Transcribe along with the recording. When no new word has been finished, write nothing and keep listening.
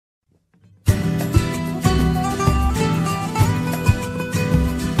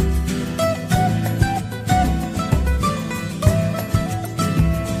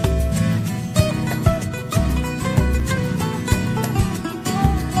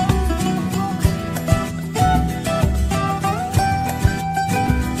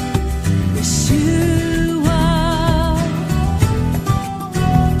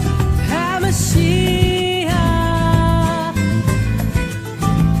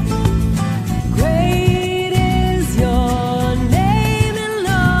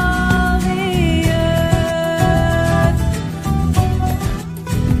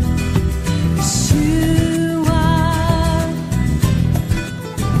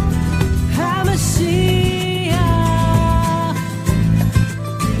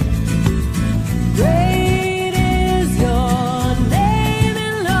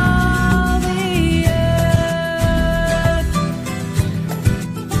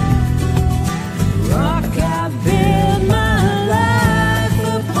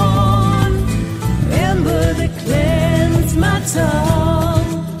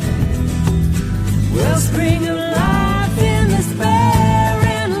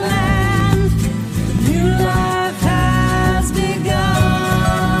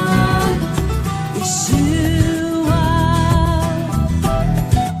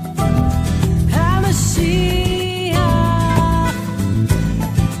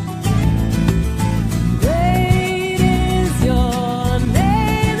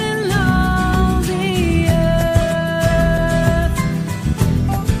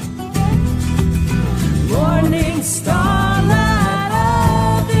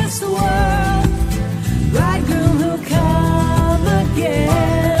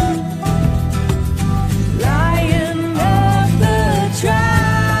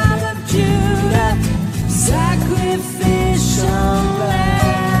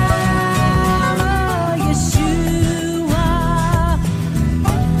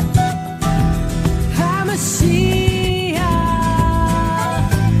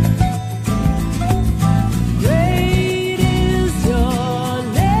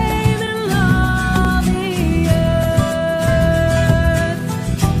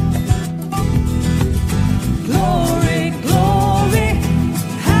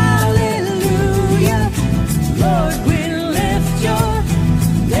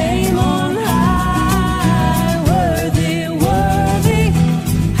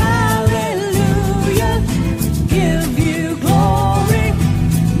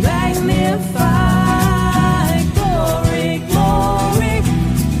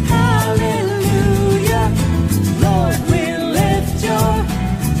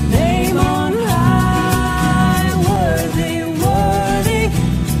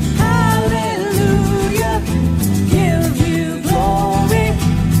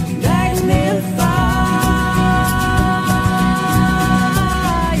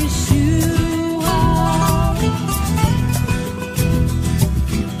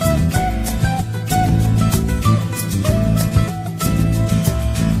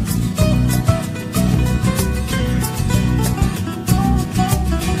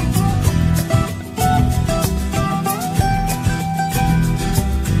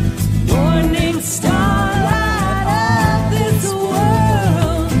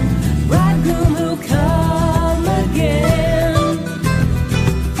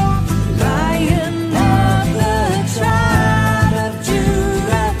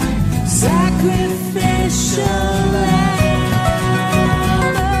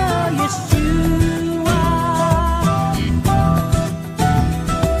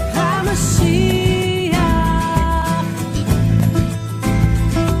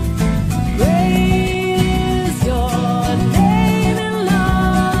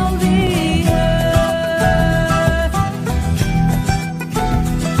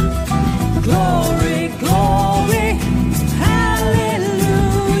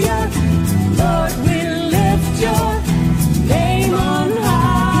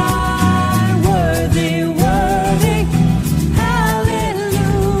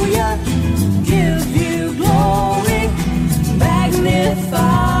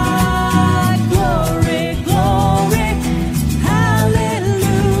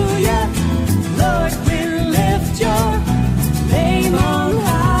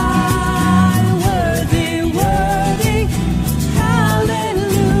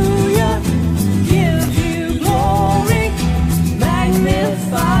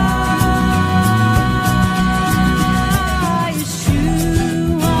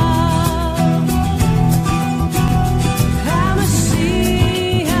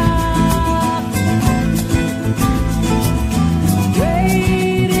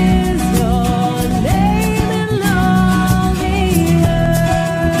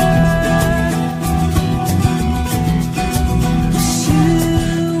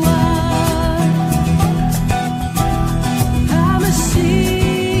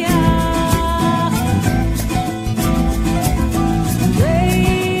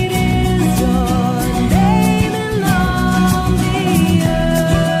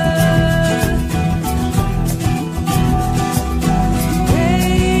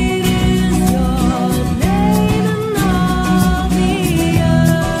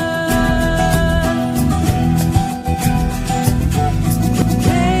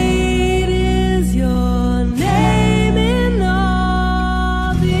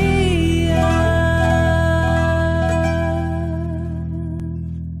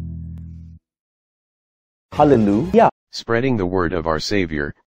Hallelujah. Spreading the word of our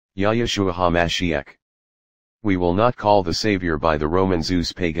Savior, Yahshua HaMashiach. We will not call the Savior by the Roman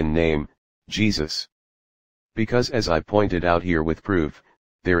Zeus pagan name, Jesus. Because as I pointed out here with proof,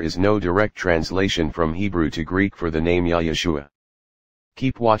 there is no direct translation from Hebrew to Greek for the name Yahshua.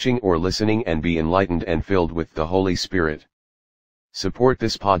 Keep watching or listening and be enlightened and filled with the Holy Spirit. Support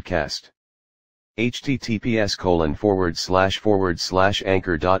this podcast.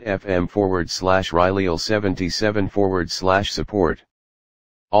 https://anchor.fm/Rileyl77/support.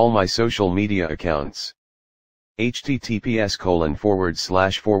 All my social media accounts.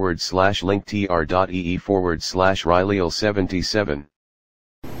 https://linktr.ee/Rileyl77.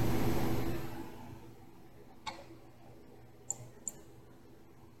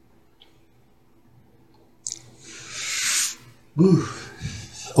 Woo.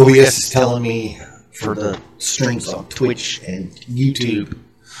 OBS is telling me for the streams on Twitch and YouTube.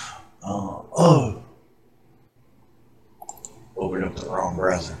 Opened up the wrong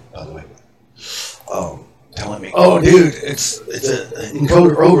browser, by the way. Telling me, oh, dude, it's an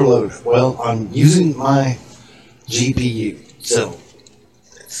encoder overload. Well, I'm using my GPU, so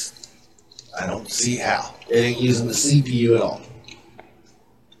I don't see how. It ain't using the CPU at all.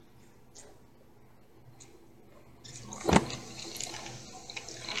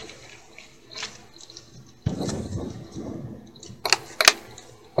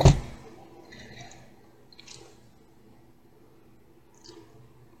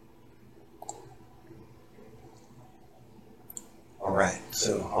 Alright,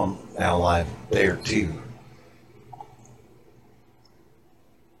 so I'm now live there too.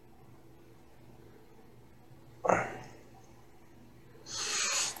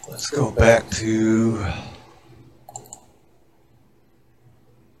 Let's go back to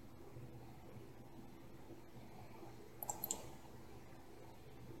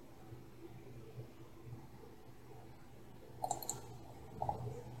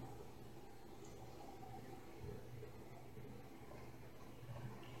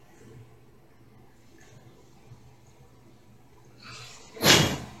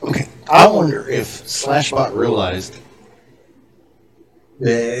I wonder if Slashbot realized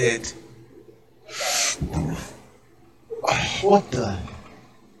that what the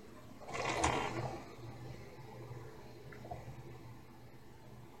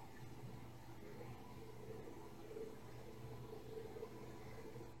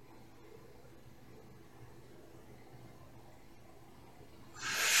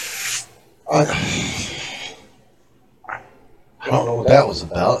I don't know what that was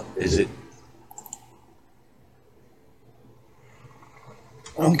about. Is it?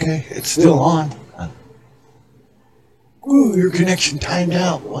 Okay, it's still on. Ooh, your connection timed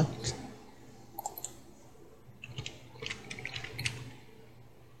out. What?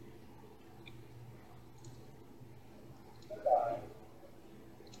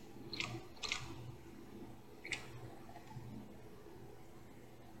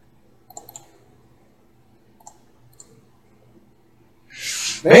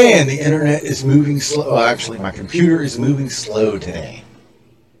 Man, the internet is moving slow. Well, actually, my computer is moving slow today.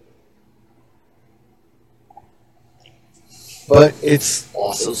 But it's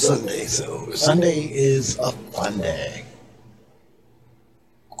also Sunday, so Sunday is a fun day.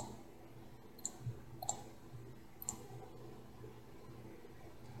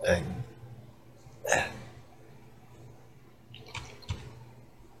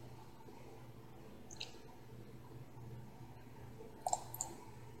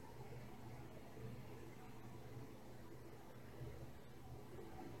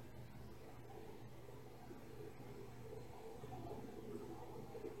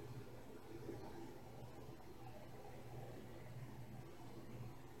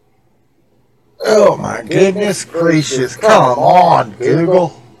 Oh my goodness gracious, come on,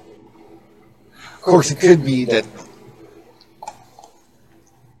 Google. Of course, it could be that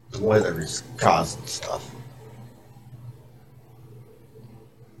the weather is causing stuff.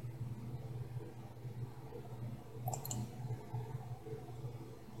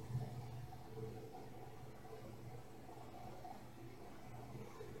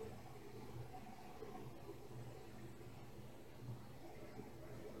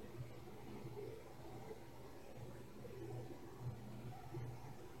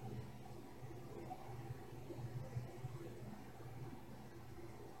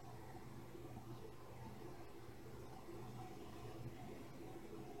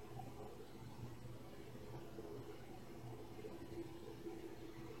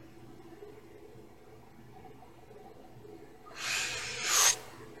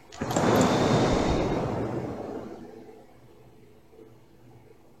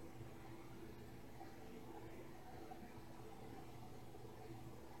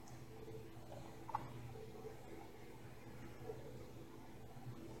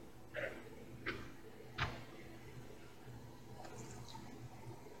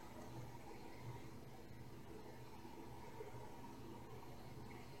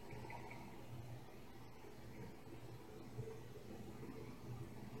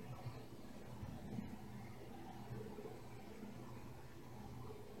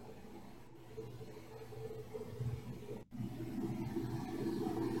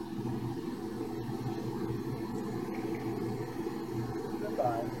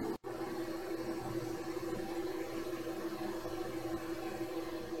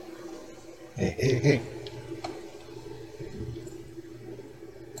 Hey.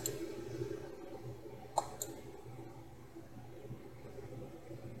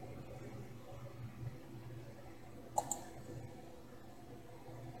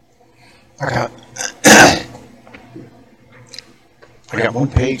 I got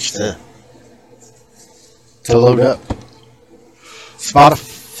one page to load up.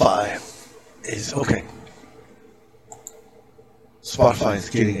 Spotify is okay. Spotify is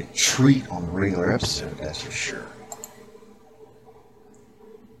getting a treat on the regular episode, that's for sure.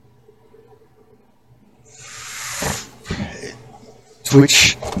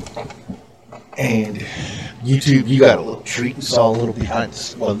 Twitch and YouTube, you got a little treat. You saw a little behind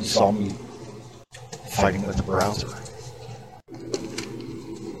the well, you saw me fighting with the browser.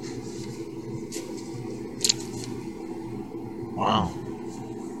 Wow.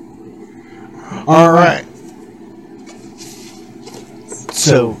 All right.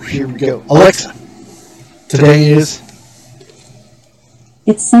 So here we go. Alexa, today is...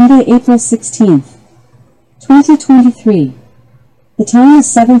 It's Sunday, April 16th, 2023. The time is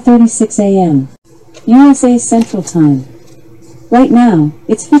 7:36 a.m. USA Central Time. Right now,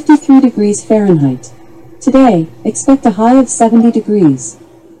 it's 53 degrees Fahrenheit. Today, expect a high of 70 degrees.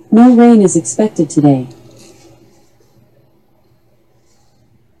 No rain is expected today.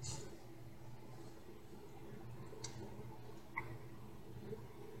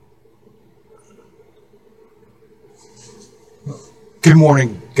 Good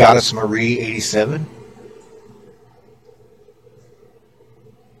morning, Goddess Marie 87.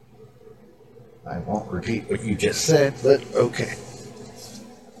 I won't repeat what you just said, but okay.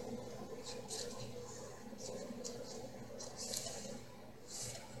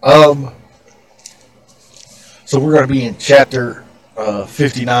 So we're going to be in chapter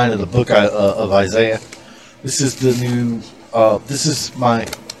 59 of the book of Isaiah. This is the new. This is my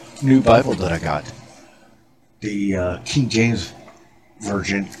new Bible that I got, the King James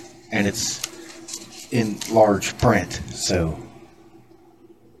version, and it's in large print, so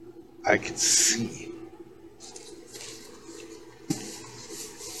I can see.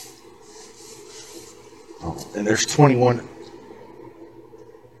 Oh, and there's 21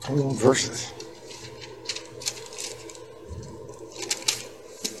 verses.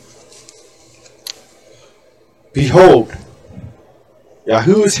 Behold,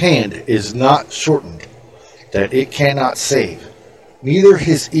 Yahuwah's hand is not shortened, that it cannot save, neither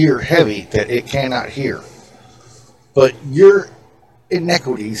his ear heavy, that it cannot hear. But your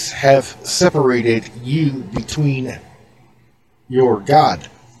iniquities have separated you between your God.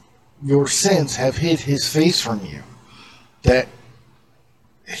 Your sins have hid his face from you, that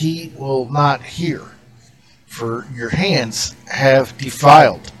he will not hear. For your hands have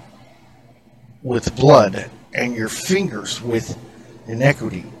defiled with blood, and your fingers with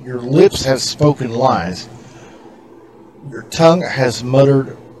iniquity. Your lips have spoken lies. Your tongue has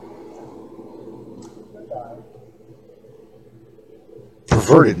muttered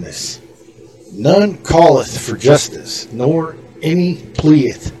pervertedness. None calleth for justice, nor any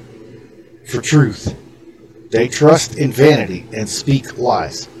pleadeth for truth. They trust in vanity and speak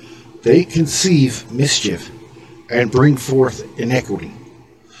lies. They conceive mischief and bring forth iniquity.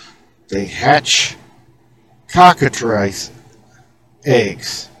 They hatch cockatrice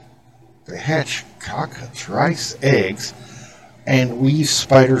eggs. They hatch cockatrice eggs and weave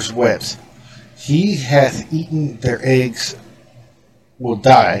spiders' webs. He hath eaten their eggs will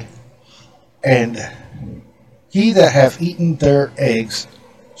die, and he that hath eaten their eggs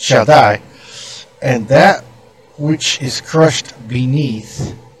shall die, and that which is crushed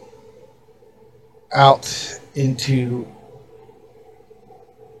beneath out into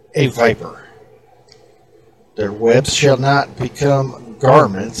a viper. Their webs shall not become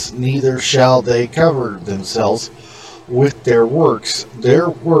garments, neither shall they cover themselves with their works. Their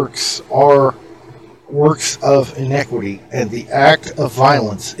works are works of iniquity, and the act of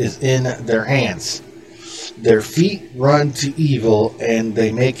violence is in their hands. Their feet run to evil, and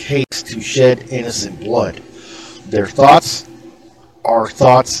they make haste to shed innocent blood. Their thoughts are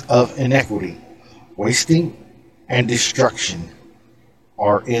thoughts of iniquity. Wasting and destruction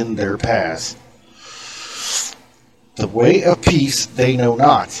are in their paths. The way of peace they know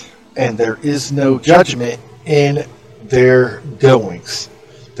not, and there is no judgment in their goings.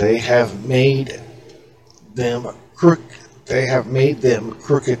 They have made them crooked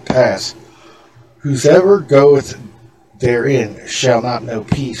paths. Whosoever goeth therein shall not know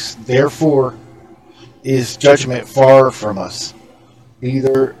peace. Therefore is judgment far from us,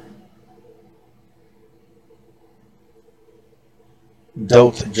 neither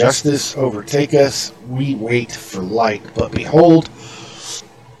doth justice overtake us. We wait for light, but behold,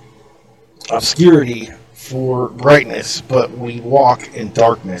 obscurity for brightness, but we walk in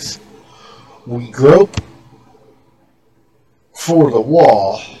darkness. We grope for the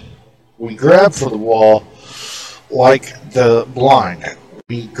wall. We grab for the wall like the blind.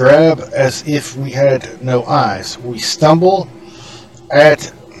 We grab as if we had no eyes. We stumble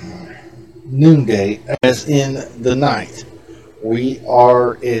at noonday as in the night. We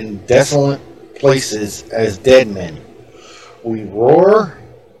are in desolate places as dead men. We roar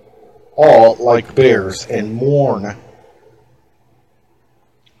all like bears and mourn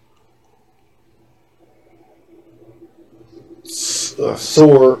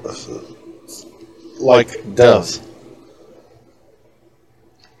soar like doves.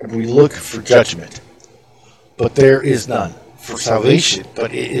 We look for judgment, but there is none. For salvation,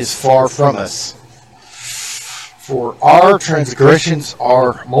 but it is far from us. For our transgressions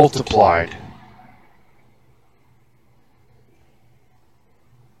are multiplied.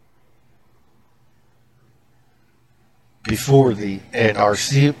 Before thee, and our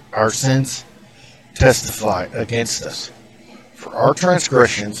sins testify against us. For our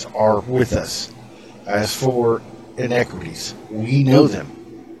transgressions are with us. As for iniquities, we know them.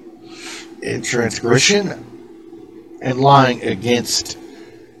 In transgression and lying against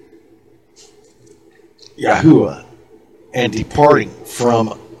Yahuwah, and departing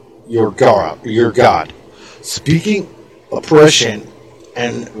from your God, speaking oppression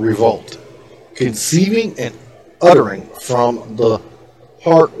and revolt, conceiving and uttering from the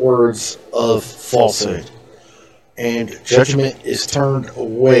heart words of falsehood, and judgment is turned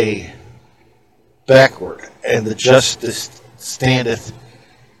away backward, and the justice standeth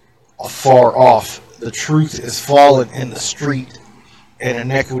afar off. The truth is fallen in the street, and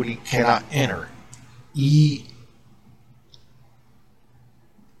iniquity cannot enter. Ye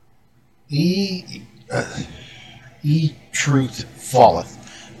truth falleth,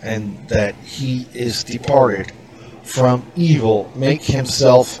 and that he is departed from evil, make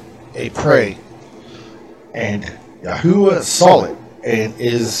himself a prey. And Yahuwah saw it, and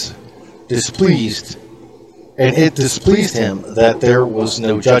is displeased, and it displeased him that there was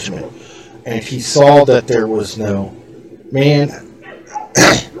no judgment. And he saw that there was no man,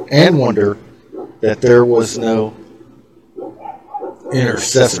 and wonder that there was no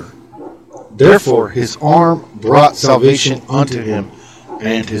intercessor. Therefore his arm brought salvation unto him,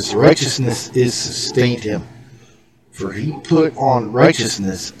 and his righteousness is sustained him. For he put on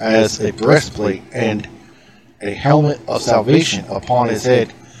righteousness as a breastplate, and a helmet of salvation upon his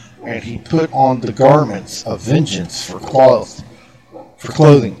head, and he put on the garments of vengeance for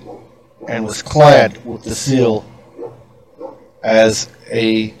clothing, and was clad with the seal as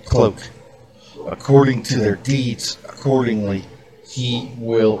a cloak. According to their deeds, accordingly he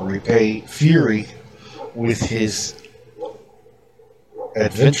will repay fury with his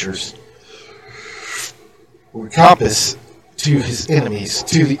adventures. Recompense to his enemies,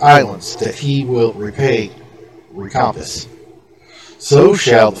 to the islands, that he will repay recompense. So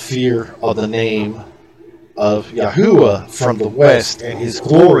shall the fear of the name of Yahuwah from the west, and his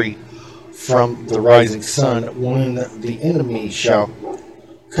glory from the rising sun, when the enemy shall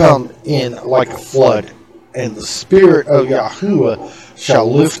come in like a flood, and the spirit of Yahuwah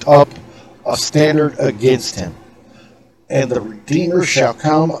shall lift up a standard against him. And the Redeemer shall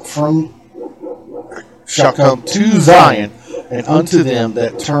come to Zion, and unto them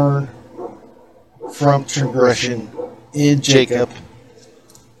that turn from transgression in Jacob,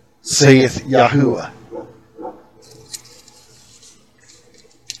 saith Yahuwah.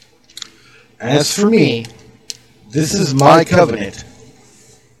 As for me, this is my covenant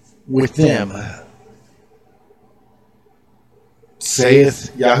with them,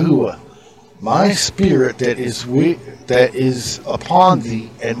 saith Yahuwah. My spirit that is upon thee,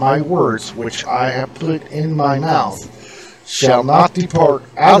 and my words which I have put in my mouth, shall not depart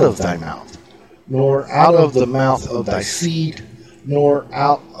out of thy mouth, nor out of the mouth of thy seed, nor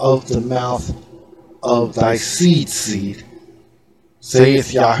out of the mouth of thy seed's seed,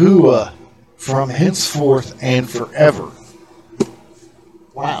 saith Yahuwah, from henceforth and forever.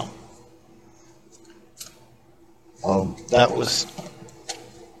 Wow. That was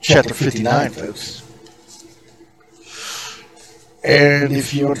chapter 59, folks. And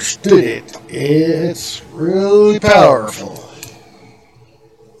if you understood it, it's really powerful.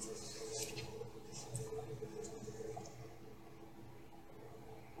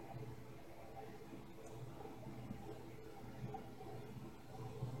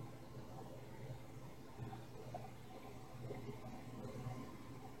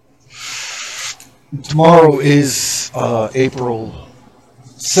 Tomorrow is April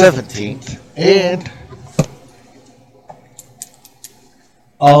 17th, and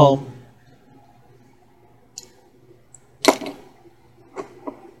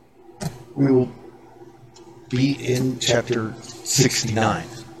we will be in chapter 69.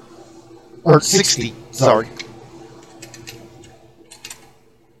 Or 60, sorry.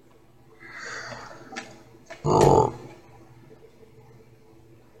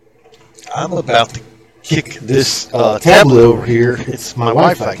 I'm about to kick this tablet over here. It's my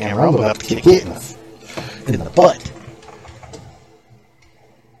Wi-Fi camera. I'm about to kick it in the butt.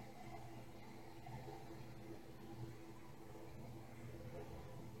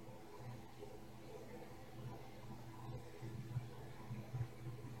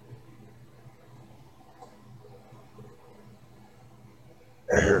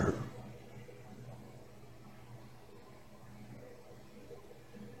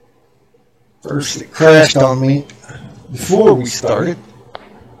 First, it crashed on me before we started.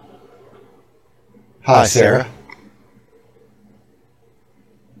 Hi, Sarah.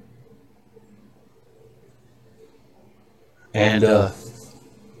 And,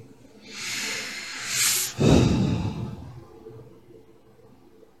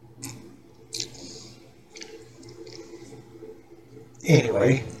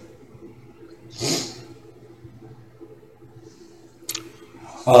 anyway,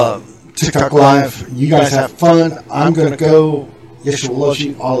 TikTok Live, you guys have fun. I'm going to go. Yeshua loves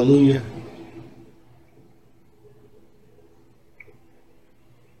you. Hallelujah.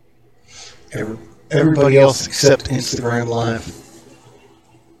 Everybody else except Instagram Live.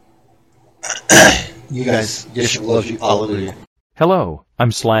 You guys, Yeshua loves you. Hallelujah. Hello,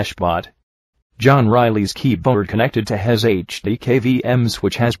 I'm Slashbot. John Riley's keyboard connected to his HD KVM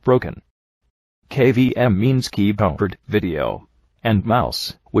switch has broken. KVM means keyboard, video, and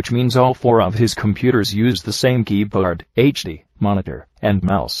mouse, which means all four of his computers use the same keyboard, HD, monitor, and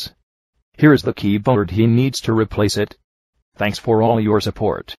mouse. Here's the keyboard he needs to replace it. Thanks for all your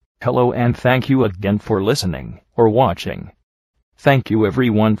support. Hello and thank you again for listening or watching. Thank you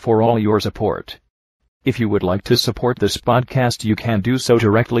everyone for all your support. If you would like to support this podcast, you can do so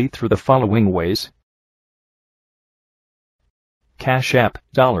directly through the following ways. Cash App,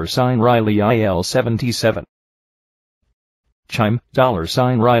 $RileyIL77. Chime,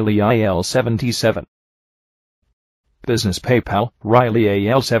 $RileyIL77. Business PayPal,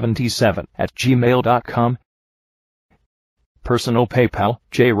 RileyIL77@gmail.com. Personal PayPal,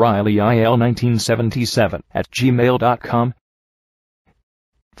 JRileyIL1977@gmail.com.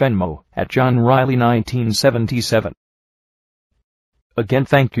 Venmo, @JohnRiley1977. Again,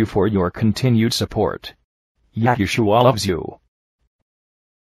 thank you for your continued support. Yeshua loves you.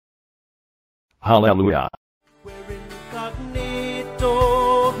 Hallelujah. We're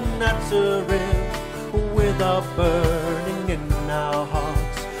incognito, Nazareth, with a burning in our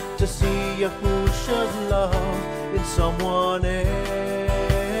hearts to see Yahushua's love in someone else,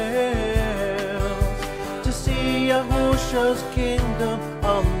 to see Yahushua's kingdom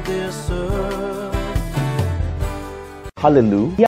on this earth. Hallelujah.